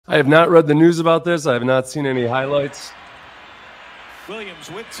I have not read the news about this. I have not seen any highlights. Williams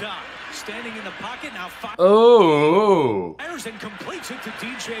with time, standing in the pocket now. Oh, Fires and completes it to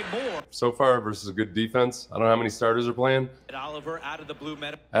DJ Moore. So far versus a good defense. I don't know how many starters are playing. Ed Oliver out of the blue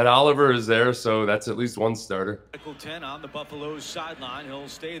medical. Ed Oliver is there, so that's at least one starter. 10 on the Buffaloes sideline. He'll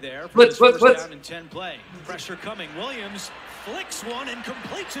stay there for Blitz. down and 10 play. Pressure coming. Williams flicks one and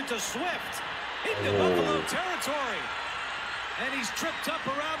completes it to Swift into Buffalo territory. And he's tripped up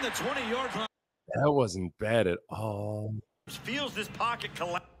around the 20-yard line. That wasn't bad at all. Feels this pocket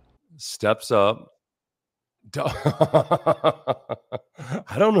collapse. Steps up. I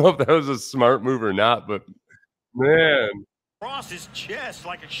don't know if that was a smart move or not, but man. Across his chest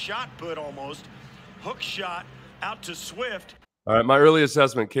like a shot put almost. Hook shot out to Swift. All right, my early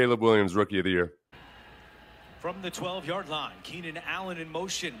assessment, Caleb Williams, Rookie of the Year. From the 12-yard line, Keenan Allen in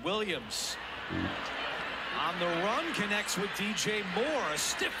motion. Williams on the run connects with DJ Moore. A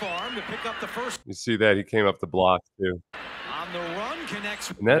stiff arm to pick up the first. You see that? He came up the block, too. On the run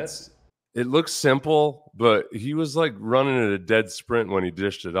connects. And it looks simple, but he was like running at a dead sprint when he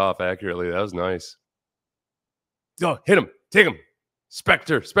dished it off accurately. That was nice. Oh, hit him. Take him.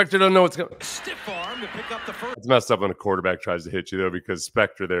 Spectre doesn't know what's going. Stiff arm to pick up the first. It's messed up when a quarterback tries to hit you, though, because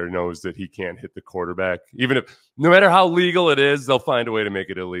Spectre there knows that he can't hit the quarterback. Even if, no matter how legal it is, they'll find a way to make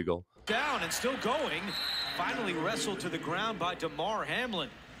it illegal. Down and still going. Finally wrestled to the ground by DeMar Hamlin.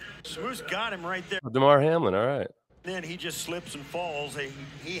 Smooth's got him right there. DeMar Hamlin, all right. Then he just slips and falls.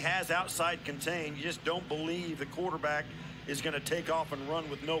 He has outside contain. You just don't believe the quarterback is going to take off and run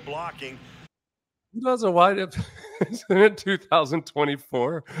with no blocking. Who does a wide up? Isn't it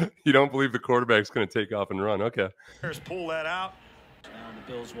 2024? You don't believe the quarterback's going to take off and run. Okay. Pull that out. Now on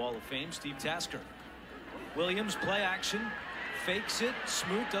the Bills Wall of Fame, Steve Tasker. Williams play action. Fakes it.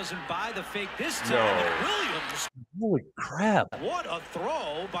 Smoot doesn't buy the fake this time. No. Williams. Holy crap. What a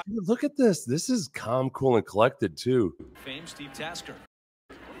throw by. Look at this. This is calm, cool, and collected, too. Fame, Steve Tasker.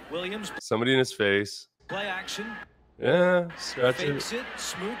 Williams. Somebody in his face. Play action. Yeah, scratch Fakes it.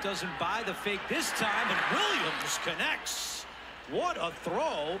 Smoot doesn't buy the fake this time, and Williams connects. What a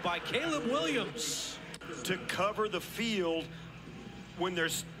throw by Caleb Williams. To cover the field when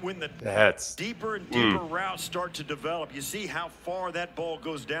the That's deeper and deeper routes start to develop. You see how far that ball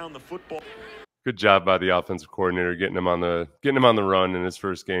goes down the football. Good job by the offensive coordinator getting him on the run in his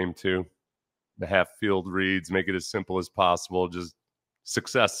first game too. The half field reads, make it as simple as possible. Just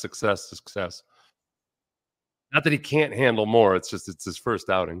success. Not that he can't handle more. It's just it's his first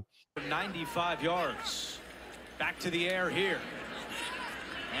outing. 95 yards. Back to the air here.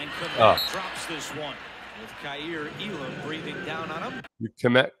 And Komet drops this one with Kaiir Elam breathing down on him. You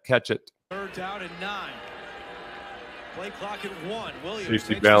catch it. Third down and 9. Play clock at 1. Williams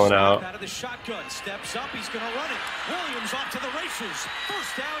Safety takes bailing the out. Out of the shotgun. Steps up. He's going to run it. Williams off to the races.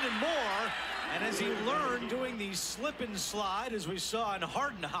 First down and more. And as he learned doing the slip and slide, as we saw in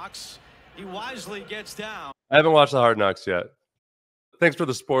Hard Knocks, he wisely gets down. I haven't watched the Hard Knocks yet. Thanks for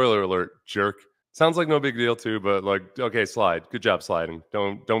the spoiler alert, jerk. Sounds like no big deal too, but like, okay, slide. Good job sliding.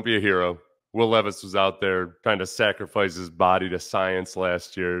 Don't be a hero. Will Levis was out there trying to sacrifice his body to science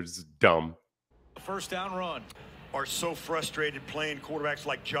last year. It's dumb. First down run. Are so frustrated playing quarterbacks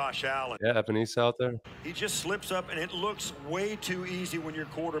like Josh Allen. Yeah, Ebenezer out there. He just slips up, and it looks way too easy when your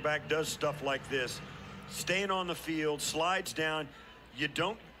quarterback does stuff like this. Staying on the field, slides down. You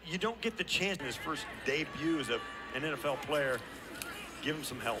don't get the chance in his first debut as an NFL player. Give him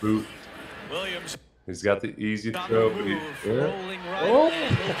some help. Boot. Williams. He's got the easy throw. Rolling right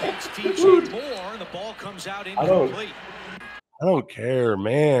and locates DJ Moore. The ball comes out incomplete. I don't care,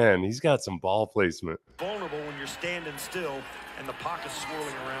 man. He's got some ball placement. Vulnerable when you're standing still and the pocket's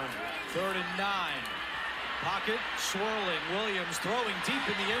swirling around you. 3rd and 9. Pocket swirling. Williams throwing deep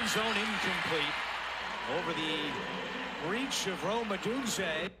in the end zone, incomplete. Over the reach of Rome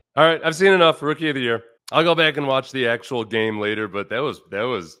Odunze. All right, I've seen enough. Rookie of the Year. I'll go back and watch the actual game later, but that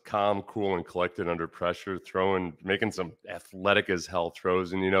was calm, cool, and collected under pressure, making some athletic as hell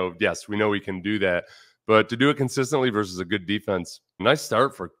throws. And, yes, we know we can do that. But to do it consistently versus a good defense, nice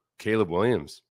start for Caleb Williams.